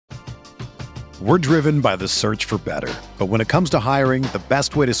We're driven by the search for better. But when it comes to hiring, the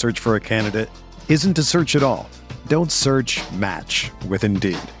best way to search for a candidate isn't to search at all. Don't search, match with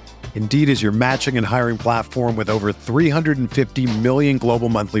Indeed. Indeed is your matching and hiring platform with over 350 million global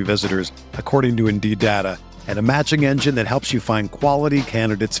monthly visitors, according to Indeed data, and a matching engine that helps you find quality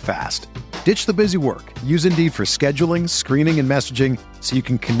candidates fast. Ditch the busy work. Use Indeed for scheduling, screening, and messaging so you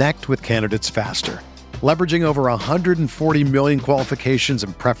can connect with candidates faster. Leveraging over 140 million qualifications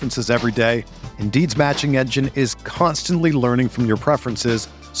and preferences every day, Indeed's matching engine is constantly learning from your preferences,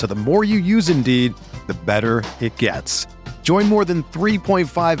 so the more you use Indeed, the better it gets. Join more than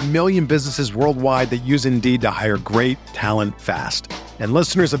 3.5 million businesses worldwide that use Indeed to hire great talent fast. And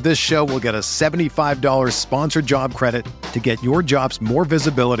listeners of this show will get a $75 sponsored job credit to get your jobs more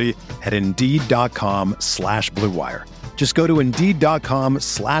visibility at Indeed.com/Blue Wire. Just go to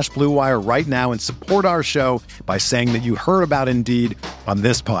Indeed.com/Blue Wire right now and support our show by saying that you heard about Indeed on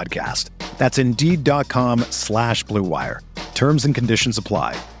this podcast. That's Indeed.com/Blue Wire. Terms and conditions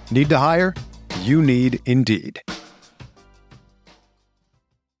apply. Need to hire? You need Indeed.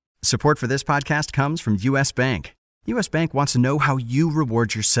 Support for this podcast comes from U.S. Bank. U.S. Bank wants to know how you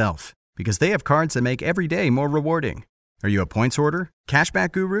reward yourself because they have cards that make every day more rewarding. Are you a points hoarder,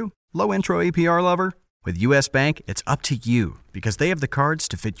 cashback guru, low intro APR lover? With U.S. Bank, it's up to you because they have the cards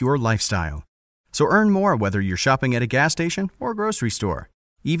to fit your lifestyle. So earn more whether you're shopping at a gas station or a grocery store,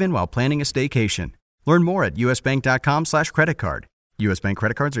 even while planning a staycation. Learn more at usbank.com/credit card. U.S. Bank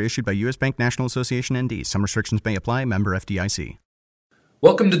credit cards are issued by U.S. Bank National Association ND. Some restrictions may apply. Member FDIC.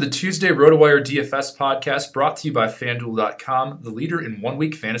 Welcome to the Tuesday RotoWire DFS podcast brought to you by FanDuel.com, the leader in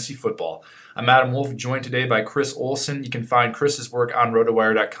one-week fantasy football. I'm Adam Wolf, joined today by Chris Olson. You can find Chris's work on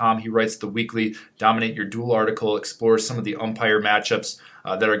RotoWire.com. He writes the weekly Dominate Your Duel article, explores some of the umpire matchups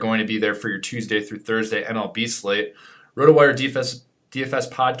that are going to be there for your Tuesday through Thursday MLB slate. RotoWire DFS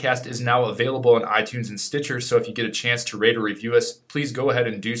podcast is now available on iTunes and Stitcher, so if you get a chance to rate or review us, please go ahead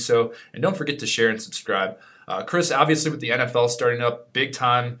and do so. And don't forget to share and subscribe. Chris, obviously with the NFL starting up big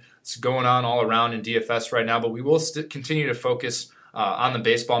time, it's going on all around in DFS right now, but we will continue to focus on the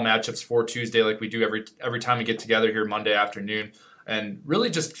baseball matchups for Tuesday like we do every time we get together here Monday afternoon, and really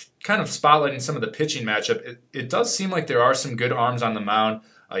just kind of spotlighting some of the pitching matchup. It does seem like there are some good arms on the mound.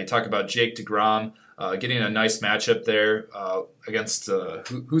 You talk about Jake DeGrom getting a nice matchup there against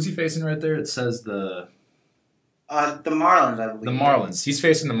who's he facing right there? It says the Marlins, I believe. The Marlins. He's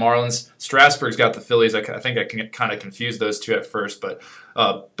facing the Marlins. Strasburg's got the Phillies. I think I can kind of confuse those two at first, but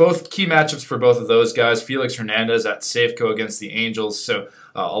both key matchups for both of those guys. Felix Hernandez at Safeco against the Angels. So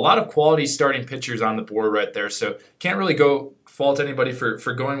a lot of quality starting pitchers on the board right there. So can't really go fault anybody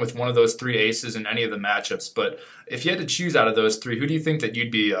for going with one of those three aces in any of the matchups. But if you had to choose out of those three, who do you think that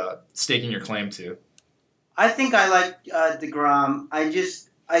you'd be staking your claim to? I think I like DeGrom.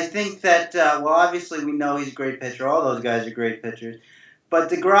 I think that, obviously we know he's a great pitcher. All those guys are great pitchers. But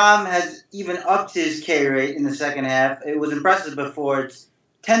DeGrom has even upped his K rate in the second half. It was impressive before. It's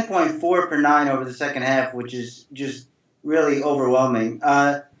 10.4 per 9 over the second half, which is just really overwhelming.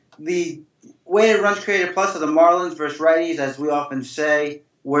 The weighted runs created plus of the Marlins versus righties, as we often say,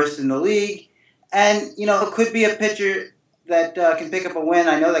 worst in the league. And, it could be a pitcher that can pick up a win.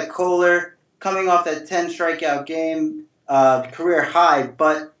 I know that Kohler, coming off that 10 strikeout game, career high,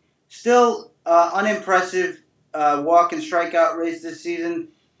 but still unimpressive walk and strikeout rates this season.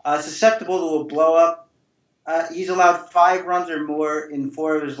 Susceptible to a blow-up. He's allowed 5 runs or more in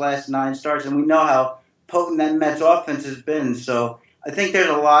 4 of his last 9 starts, and we know how potent that Mets offense has been. So I think there's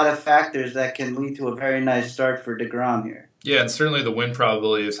a lot of factors that can lead to a very nice start for DeGrom here. Yeah, and certainly the win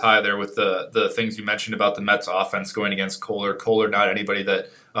probability is high there with the things you mentioned about the Mets offense going against Kohler. Kohler, not anybody that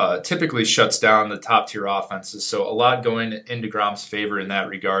typically shuts down the top-tier offenses. So a lot going in DeGrom's favor in that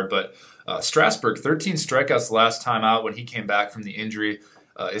regard. But Strasburg, 13 strikeouts the last time out when he came back from the injury.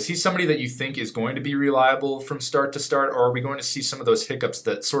 Is he somebody that you think is going to be reliable from start to start, or are we going to see some of those hiccups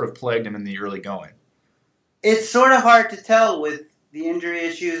that sort of plagued him in the early going? It's sort of hard to tell with the injury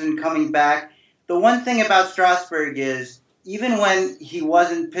issues and coming back. The one thing about Strasburg is, even when he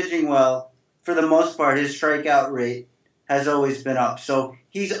wasn't pitching well, for the most part, his strikeout rate has always been up. So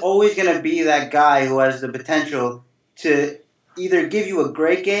he's always going to be that guy who has the potential to either give you a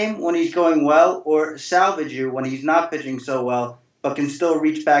great game when he's going well or salvage you when he's not pitching so well, but can still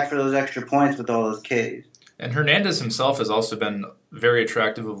reach back for those extra points with all those Ks. And Hernandez himself has also been very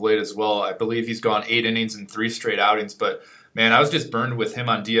attractive of late as well. I believe he's gone 8 innings in 3 straight outings, but man, I was just burned with him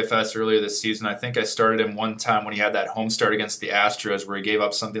on DFS earlier this season. I think I started him one time when he had that home start against the Astros where he gave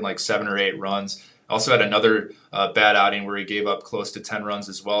up something like 7 or 8 runs. Also had another bad outing where he gave up close to 10 runs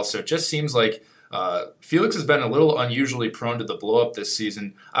as well. So it just seems like Felix has been a little unusually prone to the blow up this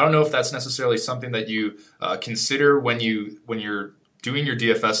season. I don't know if that's necessarily something that you consider when you're doing your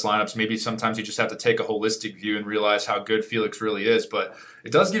DFS lineups. Maybe sometimes you just have to take a holistic view and realize how good Felix really is. But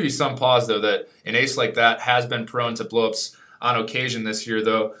it does give you some pause, though, that an ace like that has been prone to blowups on occasion this year,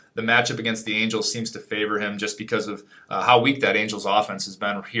 though the matchup against the Angels seems to favor him just because of how weak that Angels offense has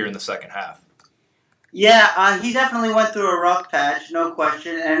been here in the second half. Yeah, he definitely went through a rough patch, no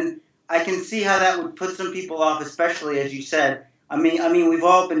question, and I can see how that would put some people off, especially as you said. I mean, we've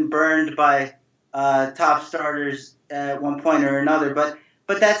all been burned by top starters at one point or another, but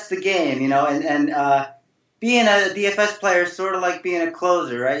that's the game, and being a DFS player is sort of like being a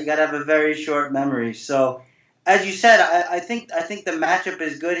closer, right? You got to have a very short memory. So, as you said, I think the matchup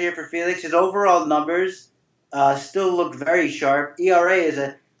is good here for Felix. His overall numbers still look very sharp. ERA is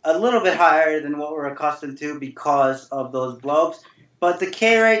a little bit higher than what we're accustomed to because of those blowups, but the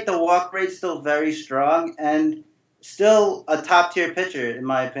K rate, the walk rate, still very strong and still a top tier pitcher in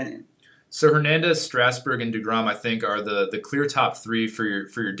my opinion. So Hernandez, Strasburg, and DeGrom, I think, are the clear top three for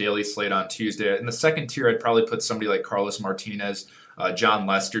your daily slate on Tuesday. In the second tier, I'd probably put somebody like Carlos Martinez, John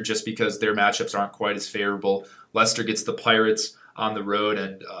Lester, just because their matchups aren't quite as favorable. Lester gets the Pirates on the road,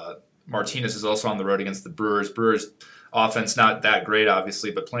 and Martinez is also on the road against the Brewers. Brewers offense not that great,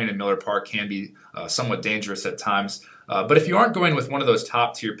 obviously, but playing in Miller Park can be somewhat dangerous at times. But if you aren't going with one of those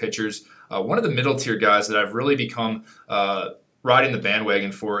top tier pitchers, one of the middle tier guys that I've really become riding the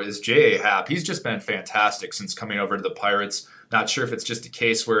bandwagon for is J.A. Happ. He's just been fantastic since coming over to the Pirates. Not sure if it's just a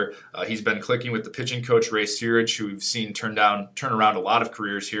case where he's been clicking with the pitching coach, Ray Searage, who we've seen turn around a lot of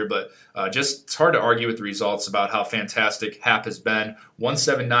careers here, but just it's hard to argue with the results about how fantastic Happ has been.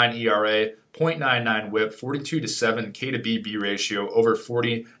 1.79 ERA, 0.99 whip, 42-7 K to B ratio, over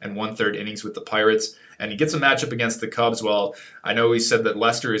 40 and 1/3 innings with the Pirates. And he gets a matchup against the Cubs. Well, I know he said that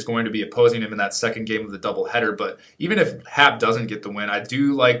Lester is going to be opposing him in that second game of the doubleheader, but even if Happ doesn't get the win, I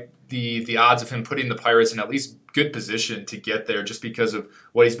do like the odds of him putting the Pirates in at least good position to get there just because of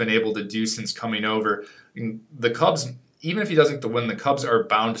what he's been able to do since coming over. The Cubs, even if he doesn't get the win, the Cubs are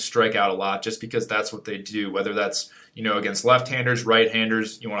bound to strike out a lot just because that's what they do, whether that's against left-handers,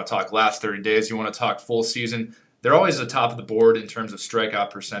 right-handers, you want to talk last 30 days, you want to talk full season. They're always at the top of the board in terms of strikeout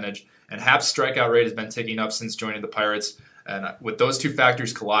percentage, and Happ's strikeout rate has been ticking up since joining the Pirates. And with those two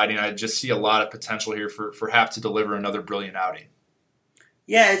factors colliding, I just see a lot of potential here for Happ to deliver another brilliant outing.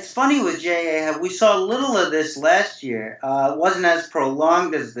 Yeah, it's funny with J.A. We saw a little of this last year. It wasn't as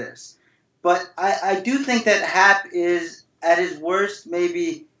prolonged as this. But I do think that Happ is, at his worst,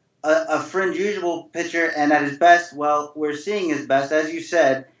 maybe a fringe usable pitcher, and at his best, well, we're seeing his best. As you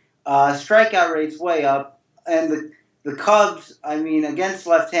said, strikeout rate's way up. And the Cubs, against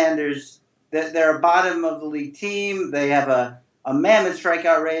left-handers, they're a bottom of the league team. They have a mammoth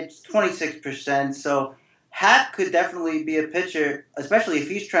strikeout rate, it's 26%. So Happ could definitely be a pitcher, especially if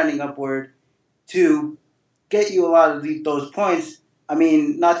he's trending upward, to get you a lot of those points.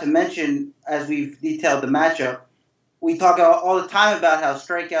 Not to mention, as we've detailed the matchup, we talk all the time about how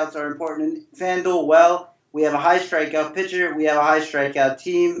strikeouts are important in FanDuel. Well, we have a high strikeout pitcher, we have a high strikeout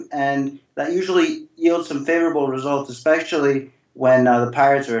team, and that usually yields some favorable results, especially when the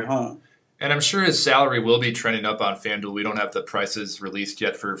Pirates are at home. And I'm sure his salary will be trending up on FanDuel. We don't have the prices released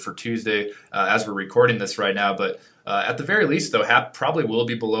yet for Tuesday as we're recording this right now. But at the very least, though, Happ probably will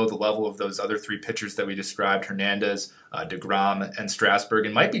be below the level of those other three pitchers that we described, Hernandez, DeGrom, and Strasburg,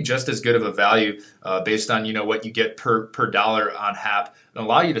 and might be just as good of a value based on what you get per dollar on Happ, and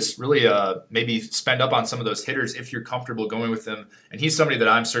allow you to really maybe spend up on some of those hitters if you're comfortable going with them. And he's somebody that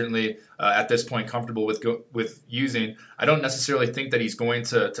I'm certainly at this point comfortable with using. I don't necessarily think that he's going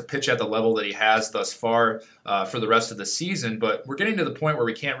to pitch at the level that he has thus far for the rest of the season, but we're getting to the point where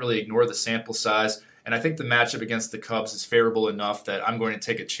we can't really ignore the sample size. And I think the matchup against the Cubs is favorable enough that I'm going to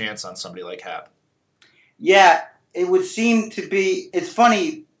take a chance on somebody like Happ. Yeah, it would seem to be. It's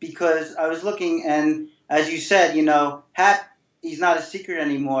funny because I was looking, and as you said, Happ, he's not a secret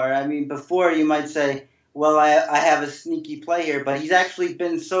anymore. Before you might say, well, I have a sneaky play here, but he's actually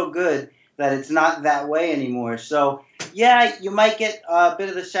been so good that it's not that way anymore. So, yeah, you might get a bit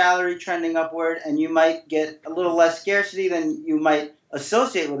of the salary trending upward, and you might get a little less scarcity than you might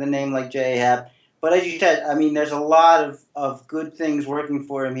associate with a name like J.A. Happ. But as you said, there's a lot of good things working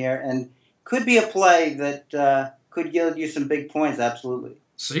for him here, and could be a play that could yield you some big points, absolutely.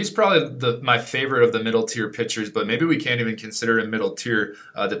 So he's probably my favorite of the middle tier pitchers, but maybe we can't even consider him middle tier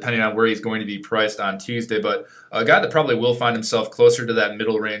depending on where he's going to be priced on Tuesday. But a guy that probably will find himself closer to that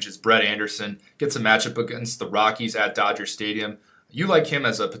middle range is Brett Anderson. Gets a matchup against the Rockies at Dodger Stadium. You like him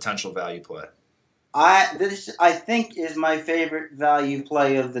as a potential value play? This I think is my favorite value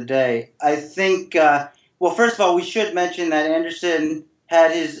play of the day. I think. Well, first of all, we should mention that Anderson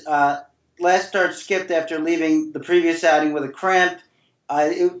had his last start skipped after leaving the previous outing with a cramp.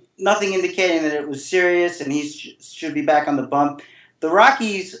 Nothing indicating that it was serious, and he should be back on the bump. The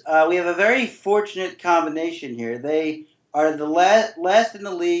Rockies, we have a very fortunate combination here. They are the last in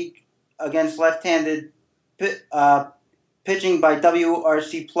the league against left-handed pitching by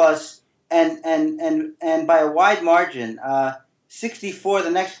WRC plus, and by a wide margin. 64.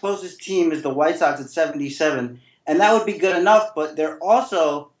 The next closest team is the White Sox at 77, and that would be good enough. But they're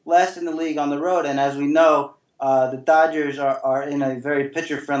also last in the league on the road, and as we know, the Dodgers are in a very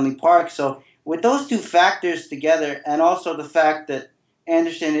pitcher-friendly park. So with those two factors together, and also the fact that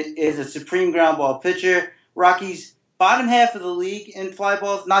Anderson is a supreme ground ball pitcher, Rockies bottom half of the league in fly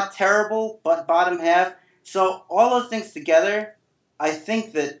balls, not terrible, but bottom half. So all those things together, I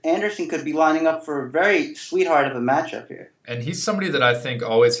think that Anderson could be lining up for a very sweetheart of a matchup here. And he's somebody that I think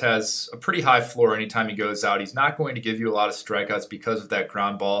always has a pretty high floor anytime he goes out. He's not going to give you a lot of strikeouts because of that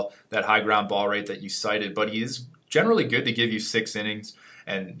ground ball, that high ground ball rate that you cited, but he is generally good to give you 6 innings.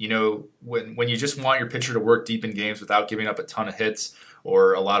 And, you know, when you just want your pitcher to work deep in games without giving up a ton of hits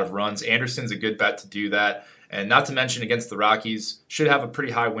or a lot of runs, Anderson's a good bet to do that. And not to mention against the Rockies, should have a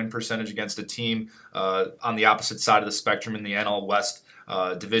pretty high win percentage against a team on the opposite side of the spectrum in the NL West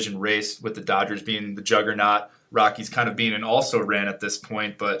division race, with the Dodgers being the juggernaut, Rockies kind of being an also-ran at this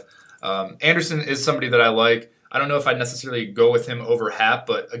point. But Anderson is somebody that I like. I don't know if I'd necessarily go with him over Happ,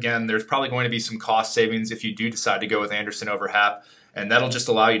 but again, there's probably going to be some cost savings if you do decide to go with Anderson over Happ, and that'll just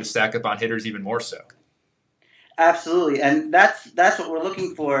allow you to stack up on hitters even more so. Absolutely, and that's what we're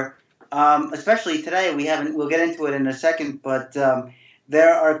looking for. Especially today, we'll get into it in a second, but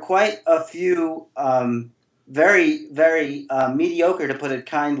there are quite a few very, very mediocre, to put it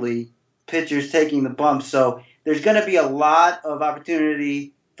kindly, pitchers taking the bump. So there's going to be a lot of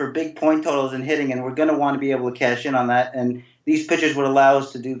opportunity for big point totals in hitting, and we're going to want to be able to cash in on that, and these pitchers would allow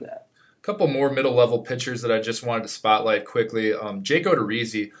us to do that. A couple more middle-level pitchers that I just wanted to spotlight quickly. Jake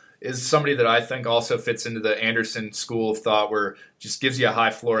Odorizzi is somebody that I think also fits into the Anderson school of thought, where just gives you a high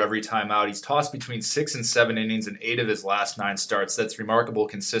floor every time out. He's tossed between 6 and 7 innings in 8 of his last 9 starts. That's remarkable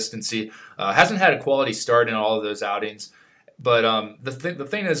consistency. Hasn't had a quality start in all of those outings. But the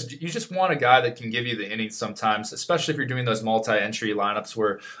thing is, you just want a guy that can give you the innings sometimes, especially if you're doing those multi-entry lineups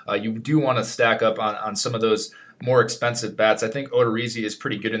where you do want to stack up on some of those more expensive bats. I think Odorizzi is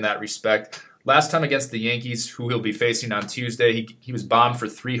pretty good in that respect. Last time against the Yankees, who he'll be facing on Tuesday, he was bombed for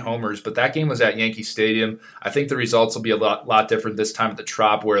 3 homers, but that game was at Yankee Stadium. I think the results will be a lot different this time at the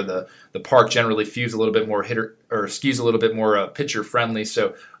Trop, where the park generally skews a little bit more pitcher friendly.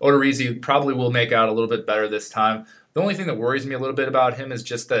 So Odorizzi probably will make out a little bit better this time. The only thing that worries me a little bit about him is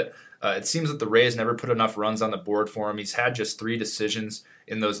just that it seems that the Rays never put enough runs on the board for him. He's had just 3 decisions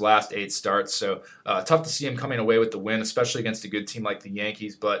in those last 8 starts, so tough to see him coming away with the win, especially against a good team like the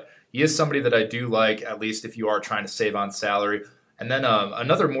Yankees. But he is somebody that I do like, at least if you are trying to save on salary. And then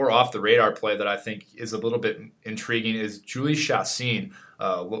another more off-the-radar play that I think is a little bit intriguing is Jhoulys Chacin.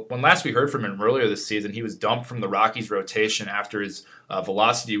 When last we heard from him earlier this season, he was dumped from the Rockies rotation after his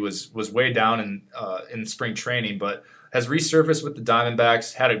velocity was way down in spring training, but has resurfaced with the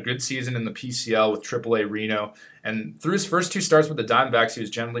Diamondbacks, had a good season in the PCL with AAA Reno, and through his first 2 starts with the Diamondbacks, he was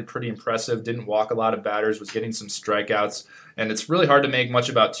generally pretty impressive, didn't walk a lot of batters, was getting some strikeouts, and it's really hard to make much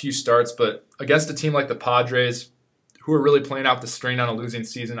about 2 starts, but against a team like the Padres, who are really playing out the strain on a losing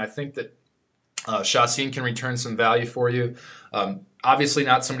season, I think that Chacin can return some value for you. Obviously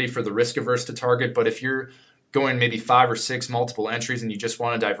not somebody for the risk-averse to target, but if you're going maybe 5 or 6 multiple entries and you just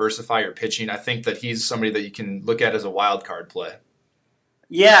want to diversify your pitching, I think that he's somebody that you can look at as a wild card play.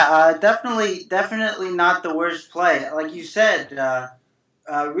 Yeah, definitely not the worst play. Like you said,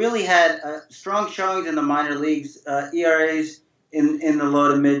 really had strong showings in the minor leagues, ERAs in the low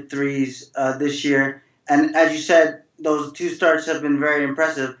to mid 3s this year, and as you said, those 2 starts have been very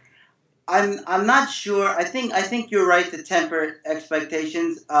impressive. I'm not sure. I think you're right to temper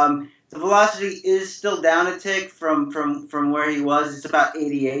expectations. The velocity is still down a tick from where he was. It's about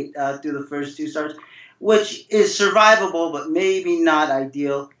 88 through the first 2 starts, which is survivable, but maybe not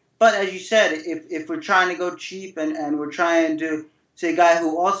ideal. But as you said, if we're trying to go cheap and we're trying to say a guy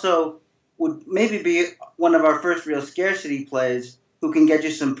who also would maybe be one of our first real scarcity plays who can get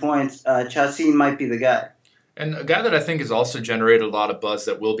you some points, Chacin might be the guy. And a guy that I think has also generated a lot of buzz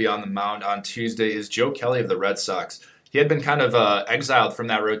that will be on the mound on Tuesday is Joe Kelly of the Red Sox. He had been kind of exiled from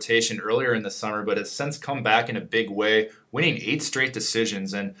that rotation earlier in the summer, but has since come back in a big way, winning 8 straight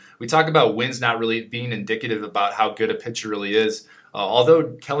decisions. And we talk about wins not really being indicative about how good a pitcher really is.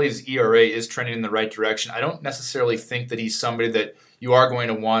 Although Kelly's ERA is trending in the right direction, I don't necessarily think that he's somebody that you are going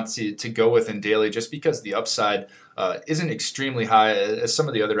to want to go with in daily, just because the upside isn't extremely high as some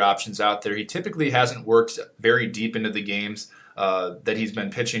of the other options out there. He typically hasn't worked very deep into the games that he's been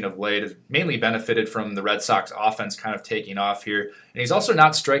pitching of late, has mainly benefited from the Red Sox offense kind of taking off here. And he's also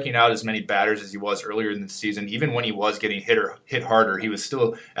not striking out as many batters as he was earlier in the season. Even when he was getting hit harder, he was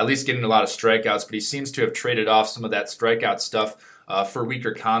still at least getting a lot of strikeouts, but he seems to have traded off some of that strikeout stuff for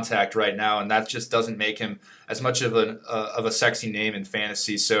weaker contact right now, and that just doesn't make him as much of a sexy name in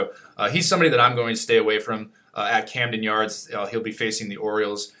fantasy. So he's somebody that I'm going to stay away from at Camden Yards. He'll be facing the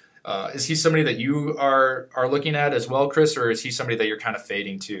Orioles. Is he somebody that you are looking at as well, Chris, or is he somebody that you're kind of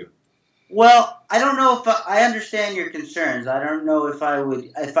fading too? Well, I don't know if I understand your concerns. I don't know if I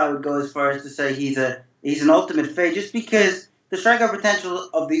would go as far as to say he's an ultimate fade, just because the strikeout potential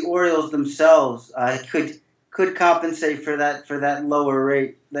of the Orioles themselves could compensate for that lower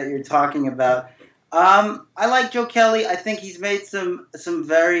rate that you're talking about. I like Joe Kelly. I think he's made some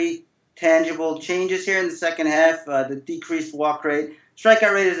very tangible changes here in the second half. The decreased walk rate,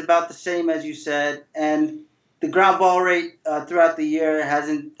 strikeout rate is about the same as you said, and the ground ball rate throughout the year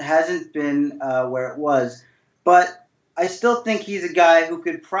hasn't been where it was. But I still think he's a guy who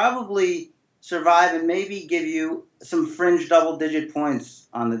could probably survive and maybe give you some fringe double-digit points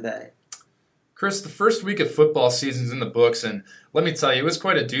on the day. Chris, the first week of football season's in the books, and let me tell you, it was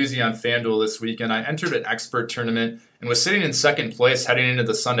quite a doozy on FanDuel this weekend. I entered an expert tournament and was sitting in second place heading into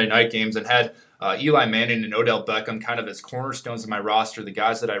the Sunday night games, and had Eli Manning and Odell Beckham kind of as cornerstones of my roster, the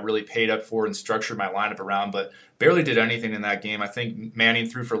guys that I really paid up for and structured my lineup around, but barely did anything in that game. I think Manning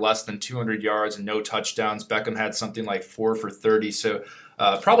threw for less than 200 yards and no touchdowns. Beckham had something like 4 for 30, so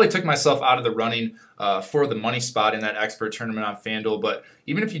probably took myself out of the running for the money spot in that expert tournament on FanDuel. But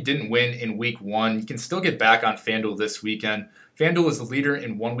even if you didn't win in week 1, you can still get back on FanDuel this weekend. FanDuel is the leader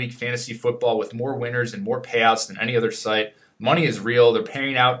in one-week fantasy football with more winners and more payouts than any other site. Money is real. They're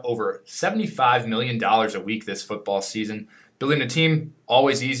paying out over $75 million a week this football season. Building a team,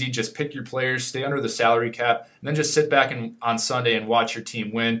 always easy. Just pick your players, stay under the salary cap, and then just sit back on Sunday and watch your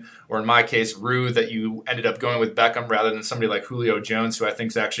team win. Or in my case, rue that you ended up going with Beckham rather than somebody like Julio Jones, who I think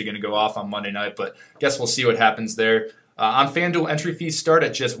is actually going to go off on Monday night. But I guess we'll see what happens there. On FanDuel, entry fees start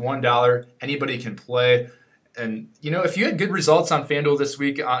at just $1. Anybody can play. And, if you had good results on FanDuel this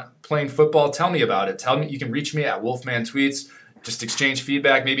week on playing football, tell me about it. Tell me. You can reach me at Wolfman Tweets. Just exchange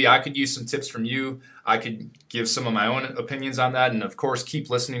feedback. Maybe I could use some tips from you. I could give some of my own opinions on that. And, of course, keep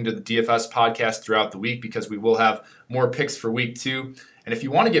listening to the DFS podcast throughout the week, because we will have more picks for week 2. And if you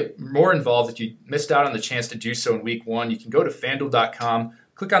want to get more involved, if you missed out on the chance to do so in week 1, you can go to FanDuel.com,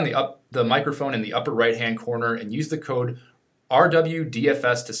 click on the microphone in the upper right-hand corner, and use the code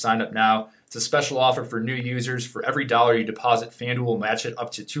RWDFS to sign up now. It's a special offer for new users. For every dollar you deposit, FanDuel will match it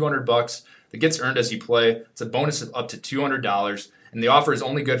up to $200 that gets earned as you play. It's a bonus of up to $200, and the offer is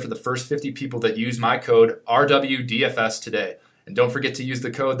only good for the first 50 people that use my code RWDFS today. And don't forget to use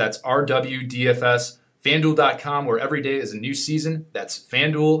the code. That's RWDFS. FanDuel.com, where every day is a new season. That's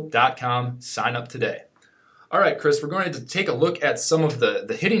FanDuel.com. Sign up today. All right, Chris, we're going to take a look at some of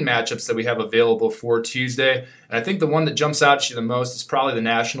the hitting matchups that we have available for Tuesday. And I think the one that jumps out at you the most is probably the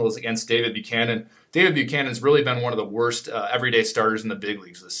Nationals against David Buchanan. David Buchanan's really been one of the worst everyday starters in the big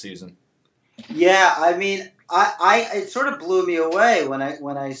leagues this season. Yeah, I mean, it sort of blew me away when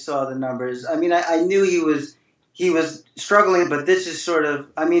I saw the numbers. I mean, I knew he was struggling, but this is sort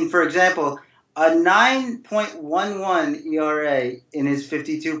of, I mean, for example, a 9.11 ERA in his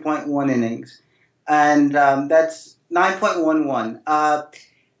 52.1 innings. And that's 9.11.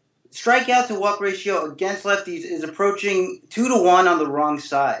 Strikeout to walk ratio against lefties is approaching 2-1 on the wrong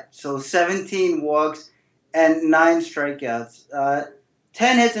side. So 17 walks and 9 strikeouts.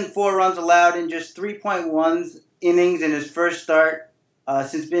 10 hits and 4 runs allowed in just 3.1 innings in his first start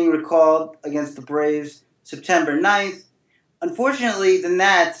since being recalled against the Braves September 9th. Unfortunately, the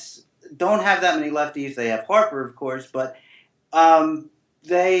Nats don't have that many lefties. They have Harper, of course, but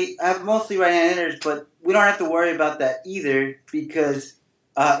they have mostly right-hand hitters, but we don't have to worry about that either, because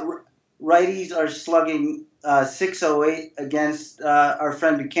righties are slugging .608 against our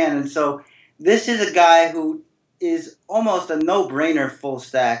friend Buchanan. So this is a guy who is almost a no-brainer full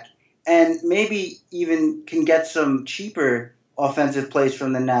stack, and maybe even can get some cheaper offensive plays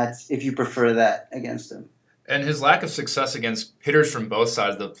from the Nats if you prefer that against him. And his lack of success against hitters from both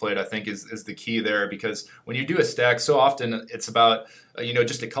sides of the plate, I think, is the key there, because when you do a stack, so often it's about,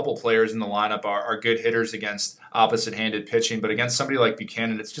 just a couple players in the lineup are good hitters against opposite-handed pitching. But against somebody like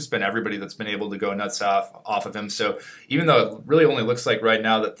Buchanan, it's just been everybody that's been able to go nuts off of him. So even though it really only looks like right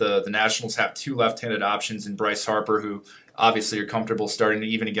now that the Nationals have 2 left-handed options in Bryce Harper, who obviously you're comfortable starting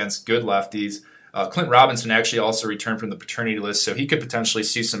even against good lefties. Clint Robinson actually also returned from the paternity list, so he could potentially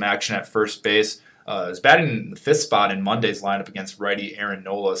see some action at first base. Is batting in the fifth spot in Monday's lineup against righty Aaron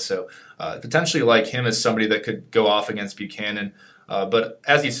Nola, so potentially like him as somebody that could go off against Buchanan. But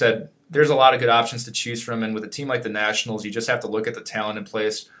as you said, there's a lot of good options to choose from, and with a team like the Nationals, you just have to look at the talent in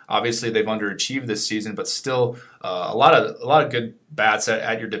place. Obviously, they've underachieved this season, but still a lot of good bats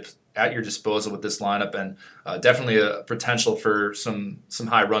at your disposal with this lineup, and definitely a potential for some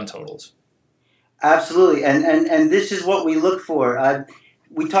high run totals. Absolutely, and this is what we look for.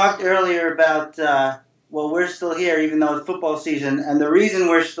 We talked earlier about, we're still here even though it's football season, and the reason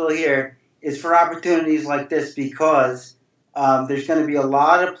we're still here is for opportunities like this because there's going to be a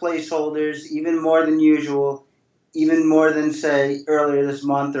lot of placeholders, even more than usual, even more than, say, earlier this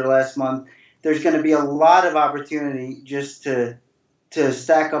month or last month. There's going to be a lot of opportunity just to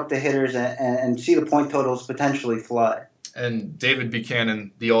stack up the hitters and see the point totals potentially fly. And David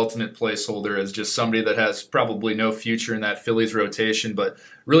Buchanan, the ultimate placeholder, is just somebody that has probably no future in that Phillies rotation, but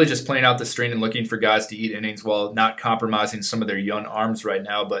really just playing out the string and looking for guys to eat innings while not compromising some of their young arms right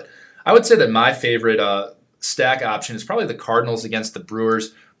now. But I would say that my favorite stack option is probably the Cardinals against the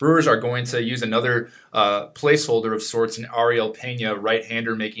Brewers. Brewers are going to use another placeholder of sorts in Ariel Pena,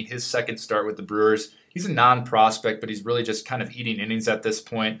 right-hander, making his second start with the Brewers. He's a non-prospect, but he's really just kind of eating innings at this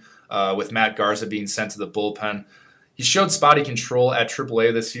point with Matt Garza being sent to the bullpen. He showed spotty control at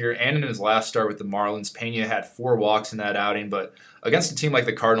AAA this year and in his last start with the Marlins. Pena had 4 walks in that outing, but against a team like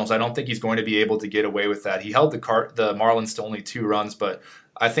the Cardinals, I don't think he's going to be able to get away with that. He held the Marlins to only 2 runs, but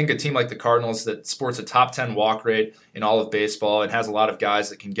I think a team like the Cardinals that sports a top 10 walk rate in all of baseball and has a lot of guys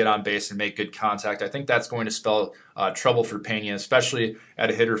that can get on base and make good contact, I think that's going to spell trouble for Pena, especially at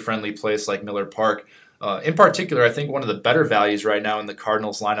a hitter-friendly place like Miller Park. In particular, I think one of the better values right now in the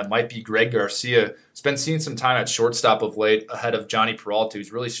Cardinals lineup might be Greg Garcia. He's been seeing some time at shortstop of late ahead of Johnny Peralta,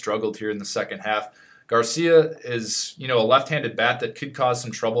 who's really struggled here in the second half. Garcia is, a left-handed bat that could cause some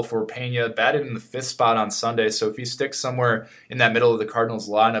trouble for Pena. Batted in the 5th spot on Sunday, so if he sticks somewhere in that middle of the Cardinals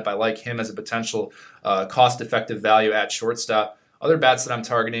lineup, I like him as a potential cost-effective value at shortstop. Other bats that I'm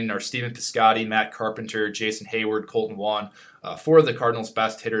targeting are Stephen Piscotty, Matt Carpenter, Jason Hayward, Colton Wong, 4 of the Cardinals'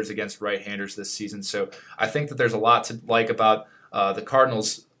 best hitters against right-handers this season. So I think that there's a lot to like about the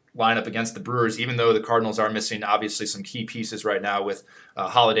Cardinals lineup against the Brewers, even though the Cardinals are missing obviously some key pieces right now with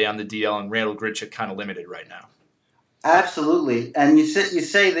Holiday on the DL and Randall Grichuk kind of limited right now. Absolutely, and you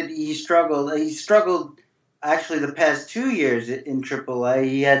say that he struggled. He struggled actually the past 2 years in AAA.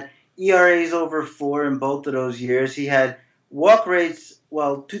 He had ERAs over 4 in both of those years. He had walk rates.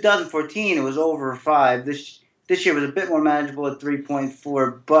 2014 it was over 5. This year was a bit more manageable at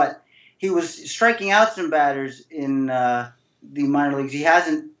 3.4, but he was striking out some batters in the minor leagues. He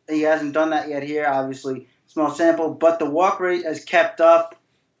hasn't done that yet here, obviously, small sample, but the walk rate has kept up.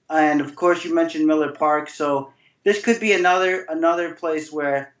 And, of course, you mentioned Miller Park, so this could be another place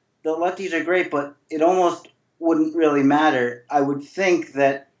where the lefties are great, but it almost wouldn't really matter. I would think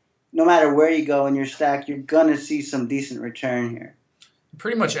that no matter where you go in your stack, you're going to see some decent return here.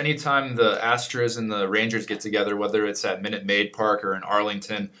 Pretty much any time the Astros and the Rangers get together, whether it's at Minute Maid Park or in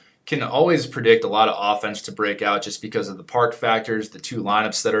Arlington, can always predict a lot of offense to break out just because of the park factors, the 2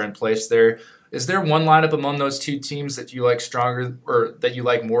 lineups that are in place there. Is there one lineup among those 2 teams that you like stronger or that you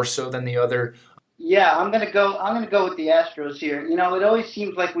like more so than the other? Yeah, I'm gonna go with the Astros here. It always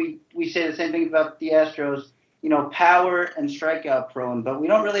seems like we say the same thing about the Astros, power and strikeout prone, but we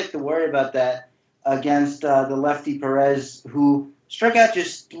don't really have to worry about that against the lefty Perez, who struck out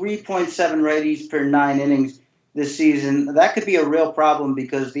just 3.7 righties per 9 innings this season. That could be a real problem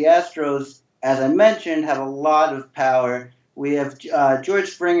because the Astros, as I mentioned, have a lot of power. We have George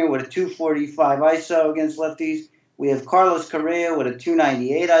Springer with a 245 ISO against lefties. We have Carlos Correa with a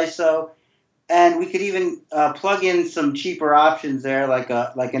 298 ISO. And we could even plug in some cheaper options there, like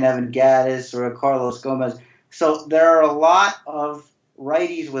an Evan Gattis or a Carlos Gomez. So there are a lot of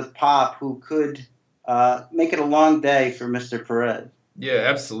righties with pop who could make it a long day for Mr. Perez. Yeah,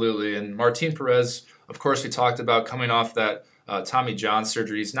 absolutely. And Martin Perez, of course, we talked about coming off that Tommy John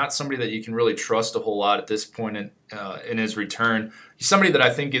surgery. He's not somebody that you can really trust a whole lot at this point in his return. He's somebody that I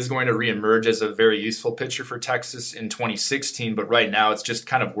think is going to reemerge as a very useful pitcher for Texas in 2016, but right now it's just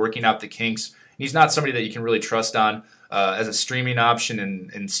kind of working out the kinks. He's not somebody that you can really trust on as a streaming option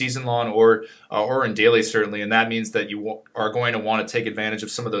in season long or in daily, certainly, and that means that you are going to want to take advantage of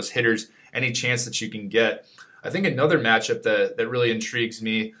some of those hitters any chance that you can get. I think another matchup that really intrigues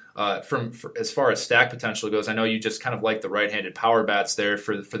me as far as stack potential goes, I know you just kind of like the right-handed power bats there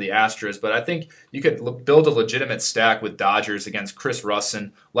for the Astros, but I think you could build a legitimate stack with Dodgers against Chris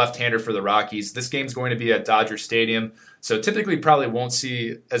Russin, left-hander for the Rockies. This game's going to be at Dodger Stadium. So typically probably won't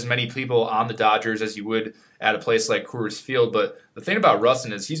see as many people on the Dodgers as you would at a place like Coors Field. But the thing about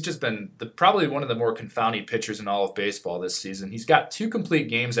Russin is he's just been probably one of the more confounding pitchers in all of baseball this season. He's got 2 complete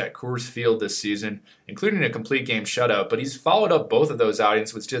games at Coors Field this season, including a complete game shutout. But he's followed up both of those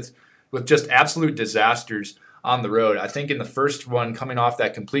outings with just absolute disasters on the road. I think in the first one, coming off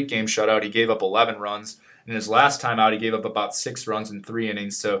that complete game shutout, he gave up 11 runs. In his last time out, he gave up about 6 runs in 3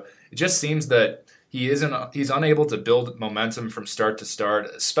 innings. So it just seems that he's unable to build momentum from start to start,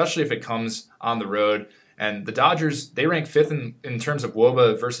 especially if it comes on the road. And the Dodgers, they rank 5th in terms of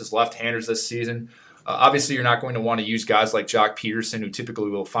WOBA versus left-handers this season. Obviously, you're not going to want to use guys like Jock Peterson, who typically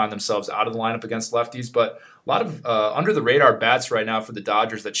will find themselves out of the lineup against lefties. But a lot of under-the-radar bats right now for the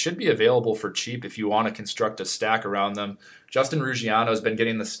Dodgers that should be available for cheap if you want to construct a stack around them. Justin Ruggiano has been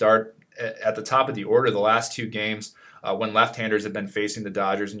getting the start at the top of the order the last 2 games when left-handers have been facing the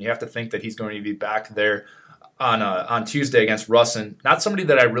Dodgers, and you have to think that he's going to be back there on Tuesday against Russin. Not somebody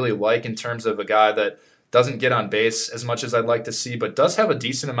that I really like in terms of a guy that doesn't get on base as much as I'd like to see, but does have a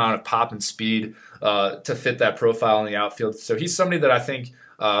decent amount of pop and speed to fit that profile in the outfield. So he's somebody that I think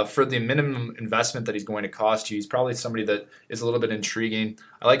for the minimum investment that he's going to cost you, he's probably somebody that is a little bit intriguing.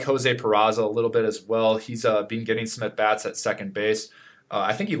 I like Jose Peraza a little bit as well. He's been getting some at-bats at second base.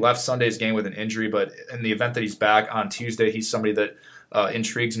 I think he left Sunday's game with an injury, but in the event that he's back on Tuesday, he's somebody that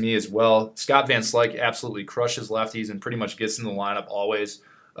intrigues me as well. Scott Van Slyke absolutely crushes lefties and pretty much gets in the lineup always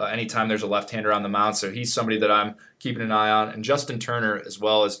anytime there's a left-hander on the mound. So he's somebody that I'm keeping an eye on. And Justin Turner as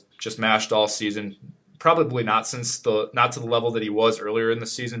well is just mashed all season. Probably not to the level that he was earlier in the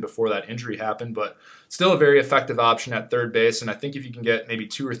season before that injury happened, but still a very effective option at third base. And I think if you can get maybe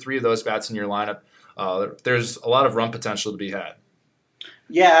 2 or 3 of those bats in your lineup, there's a lot of run potential to be had.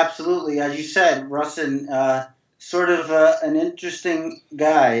 Yeah, absolutely. As you said, Russin, sort of an interesting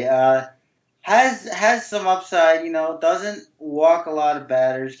guy. Has some upside, doesn't walk a lot of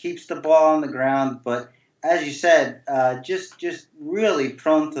batters, keeps the ball on the ground, but as you said, just really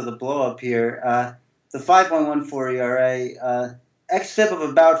prone to the blow up here. The 5.14 ERA, xFIP of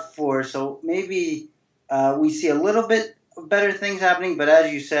about 4, so maybe we see a little bit better things happening, but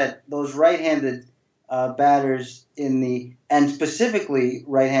as you said, those right-handed batters and specifically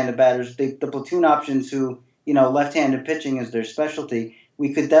right-handed batters, the platoon options who, left-handed pitching is their specialty,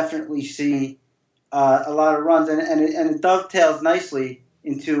 we could definitely see a lot of runs, and it dovetails nicely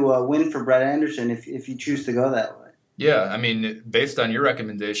into a win for Brett Anderson if you choose to go that way. Yeah, I mean, based on your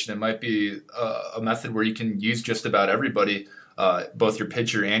recommendation, it might be a method where you can use just about everybody, both your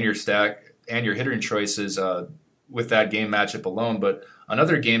pitcher and your stack and your hittering choices with that game matchup alone. But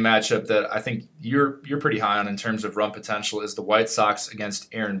another game matchup that I think you're pretty high on in terms of run potential is the White Sox against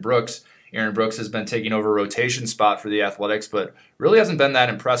Aaron Brooks. Aaron Brooks has been taking over a rotation spot for the Athletics, but really hasn't been that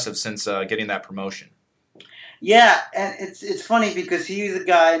impressive since getting that promotion. Yeah, and it's funny because he's a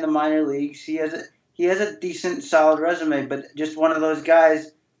guy in the minor leagues. He has a decent, solid resume, but just one of those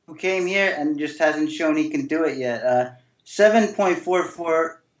guys who came here and just hasn't shown he can do it yet.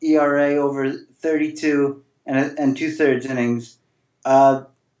 7.44 ERA over 32 and 2/3 innings.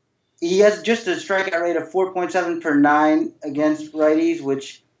 He has just a strikeout rate of 4.7 per 9 against righties,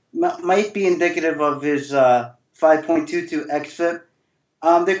 which might be indicative of his 5.22 xFIP.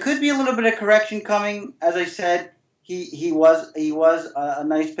 There could be a little bit of correction coming. As I said, he was a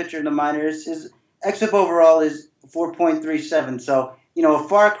nice pitcher in the minors. His xFIP overall is 4.37, so a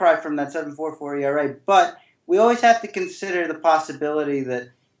far cry from that 7.44 ERA. But we always have to consider the possibility that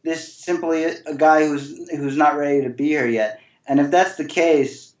this simply a guy who's not ready to be here yet. And if that's the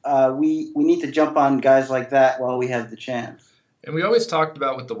case, we need to jump on guys like that while we have the chance. And we always talked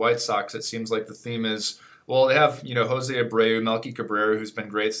about with the White Sox, it seems like the theme is, well, they have, Jose Abreu, Melky Cabrera, who's been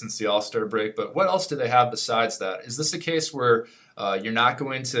great since the All-Star break, but what else do they have besides that? Is this a case where you're not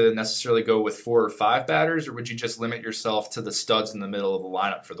going to necessarily go with 4 or 5 batters, or would you just limit yourself to the studs in the middle of the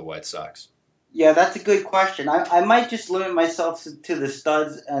lineup for the White Sox? Yeah, that's a good question. I might just limit myself to the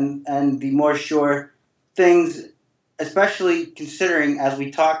studs and the more sure things, especially considering, as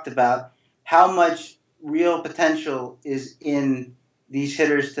we talked about, how much real potential is in these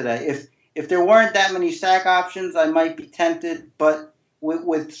hitters today. If there weren't that many stack options, I might be tempted, but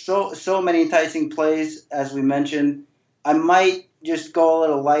with so many enticing plays, as we mentioned, I might just go a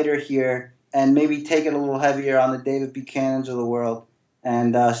little lighter here and maybe take it a little heavier on the David Buchanans of the world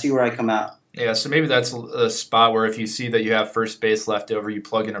and see where I come out. Yeah, so maybe that's a spot where if you see that you have first base left over, you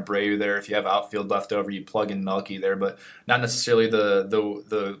plug in Abreu there. If you have outfield left over, you plug in Melky there, but not necessarily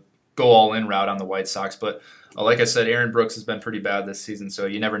the go all in route on the White Sox. But like I said, Aaron Brooks has been pretty bad this season, so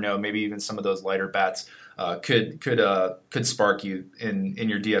you never know. Maybe even some of those lighter bats could spark you in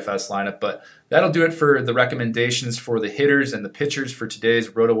your DFS lineup. But that'll do it for the recommendations for the hitters and the pitchers for today's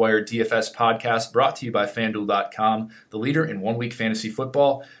RotoWire DFS podcast, brought to you by FanDuel.com, the leader in one-week fantasy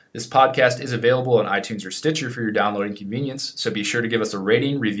football. This podcast is available on iTunes or Stitcher for your downloading convenience, so be sure to give us a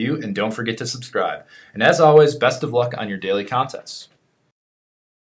rating, review, and don't forget to subscribe. And as always, best of luck on your daily contests.